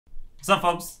What's up,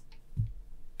 folks?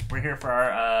 We're here for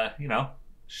our,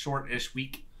 short-ish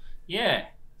week. Yeah.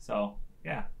 So,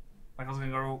 yeah. Michael's gonna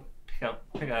go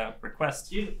pick a request.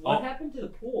 Dude, what happened to the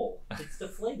pool? It's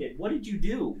deflated. What did you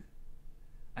do?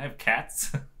 I have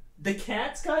cats. The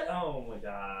cats got... Oh, my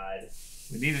God.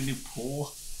 We need a new pool.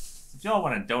 So if y'all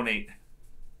want to donate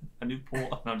a new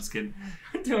pool... No, I'm just kidding.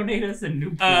 Donate us a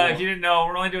new pool. If you didn't know,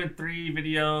 we're only doing 3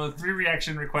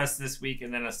 reaction requests this week,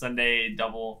 and then a Sunday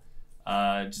double.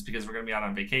 Just because we're going to be out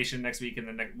on vacation next week and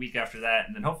the next week after that.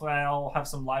 And then hopefully I'll have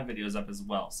some live videos up as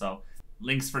well. So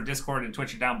links for Discord and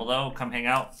Twitch are down below. Come hang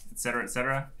out, etc.,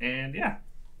 etc. And yeah.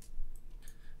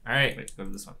 All right. Wait, go to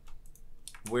this one.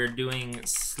 We're doing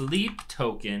Sleep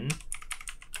Token.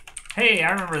 Hey,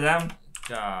 I remember them.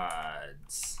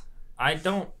 Gods. I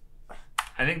think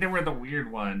they were the weird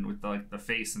one with the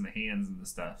face and the hands and the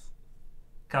stuff.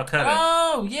 Calcutta.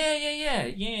 Oh,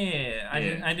 yeah.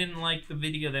 I didn't like the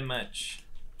video that much.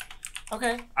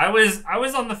 Okay. I was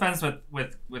on the fence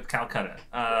with Calcutta.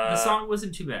 The song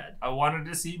wasn't too bad. I wanted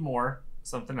to see more,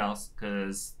 something else,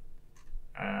 because,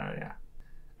 yeah.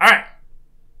 All right.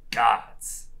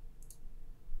 Gods.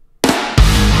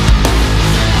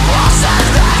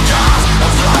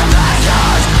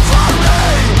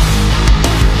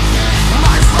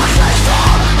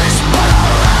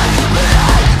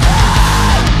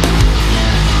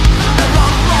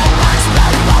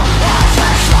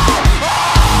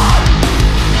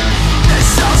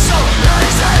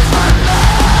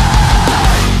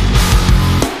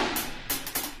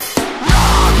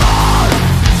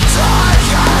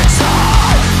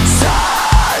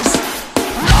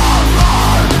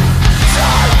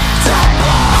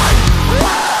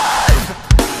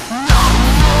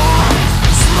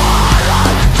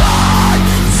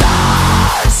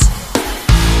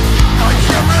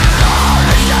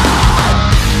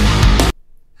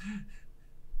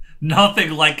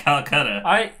 Nothing like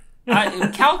Calcutta.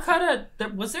 Calcutta,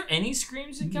 was there any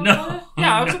screams in Calcutta? No.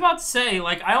 Yeah, I was about to say,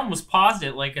 I almost paused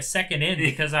it a second in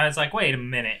because I was like, wait a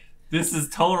minute. This is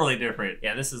totally different.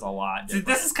 Yeah, this is a lot different.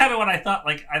 See, this is kind of what I thought.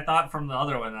 I thought from the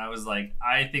other one, I was like,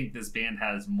 I think this band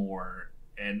has more,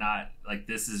 and not,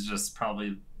 this is just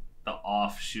probably the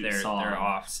offshoot song. Their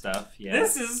off stuff, yeah.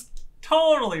 This is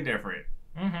totally different.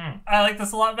 Mm-hmm. I like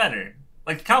this a lot better.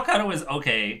 Calcutta was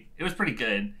okay. It was pretty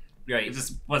good. Right. It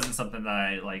just wasn't something that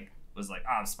I was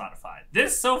on Spotify.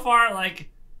 This so far,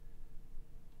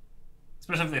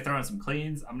 especially if they throw in some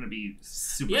cleans, I'm gonna be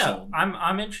super sold.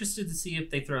 I'm interested to see if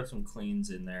they throw some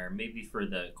cleans in there, maybe for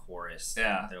the chorus.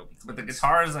 Yeah, there'll be cleans. But the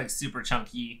guitar is super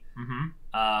chunky. Mm-hmm.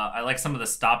 I like some of the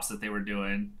stops that they were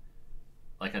doing,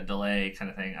 like a delay kind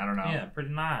of thing. I don't know. Yeah,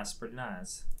 pretty nice. Pretty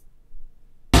nice.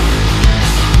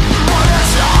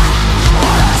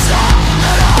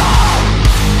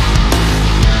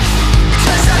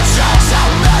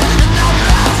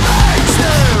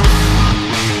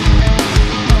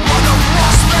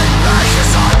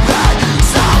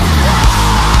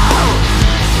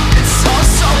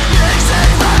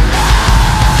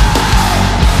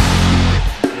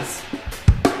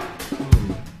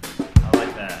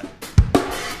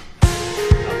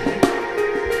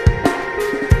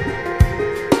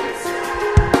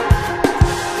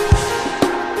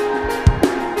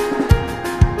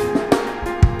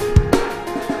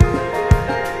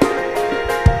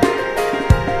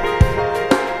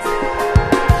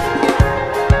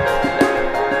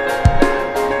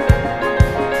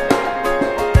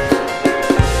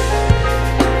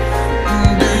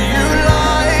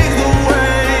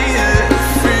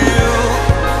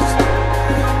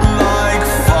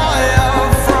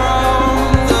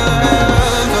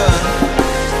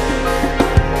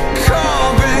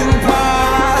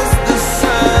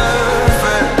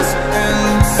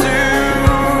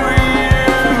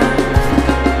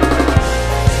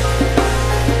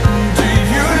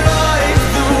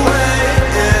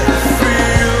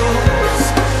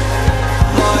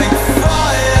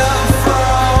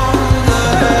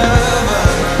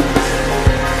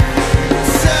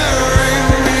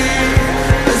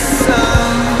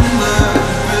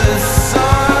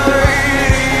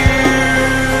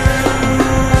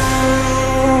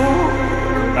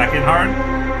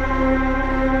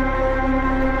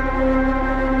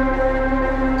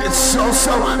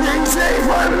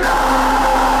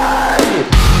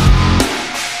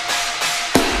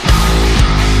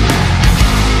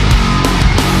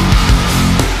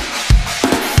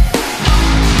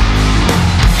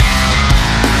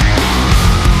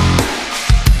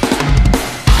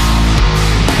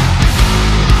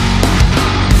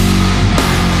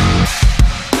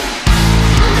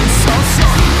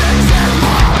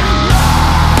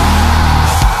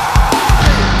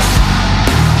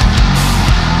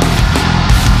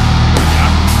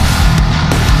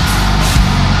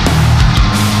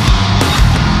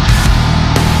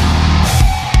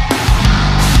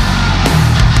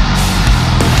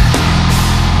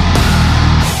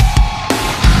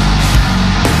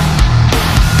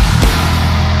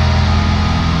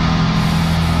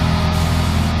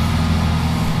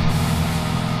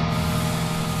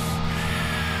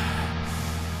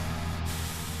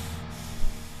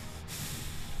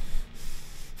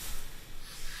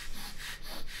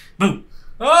 Boom.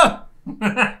 Oh!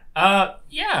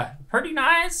 Yeah, pretty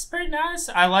nice. Pretty nice.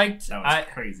 I liked. That was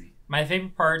crazy. My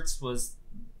favorite parts was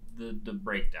the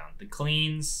breakdown, the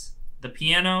cleans, the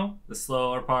piano, the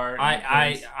slower part.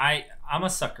 I'm a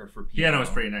sucker for piano. Piano was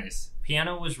pretty nice.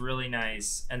 Piano was really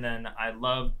nice, and then I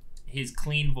loved his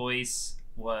clean voice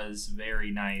was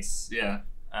very nice. Yeah.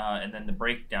 And then the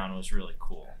breakdown was really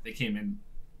cool. They came in.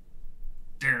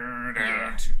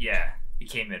 Yeah. It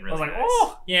came in really nice. I was like,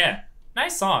 oh! Yeah.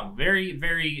 Nice song. Very,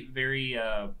 very, very,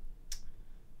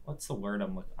 what's the word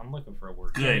I'm looking for a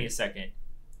word. Good. Give me a second.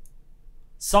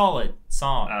 Solid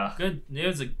song. Good. It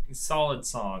was a solid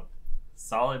song.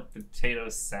 Solid potato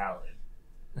salad.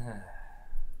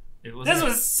 This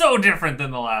was so different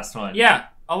than the last one. Yeah,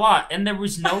 a lot. And there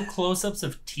was no close-ups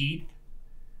of teeth.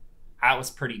 That was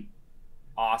pretty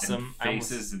awesome. And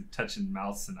faces and touching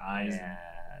mouths and eyes. Yeah,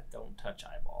 don't touch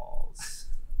eyeballs.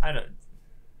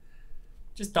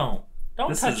 Just don't.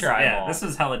 Don't touch your eyeballs. Yeah, this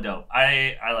is hella dope.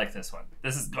 I like this one.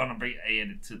 This is gonna be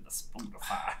added to the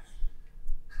Spotify.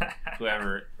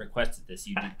 Whoever requested this,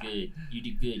 you did good. You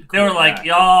did good. They were like,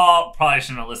 y'all probably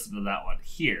shouldn't have listened to that one.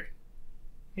 Here.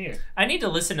 I need to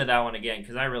listen to that one again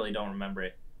because I really don't remember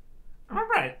it. I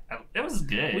remember it was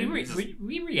good.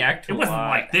 We react to it. It wasn't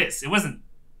like this. It wasn't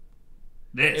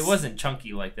this. It wasn't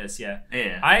chunky like this, yeah.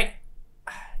 Yeah.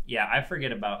 I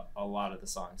forget about a lot of the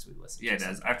songs we listen to. Yeah, it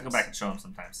does. I have to go back and show him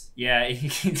sometimes. Yeah,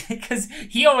 because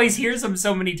he always hears them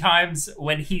so many times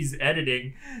when he's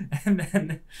editing, and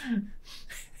then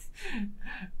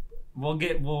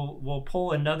we'll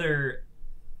pull another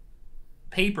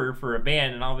paper for a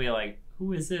band, and I'll be like,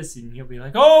 "Who is this?" And he'll be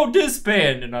like, "Oh, this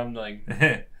band," and I'm like,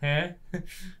 "Huh?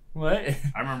 What?"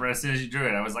 I remember as soon as you drew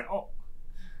it, I was like, "Oh,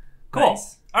 cool."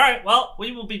 Nice. All right, well,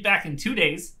 we will be back in 2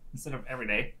 days instead of every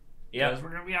day. Yeah, because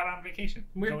we're gonna be out on vacation.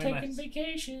 We're taking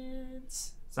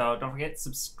vacations. So don't forget,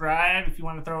 subscribe if you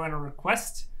want to throw in a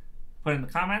request. Put it in the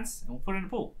comments, and we'll put it in the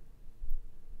pool.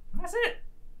 And that's it.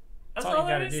 That's all you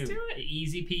gotta do.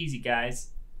 Easy peasy,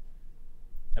 guys.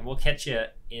 And we'll catch you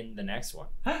in the next one.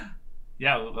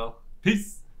 Yeah, we will.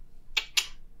 Peace.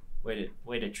 Way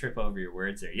to trip over your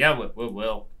words there. Yeah, we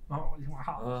will. Oh,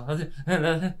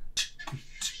 wow.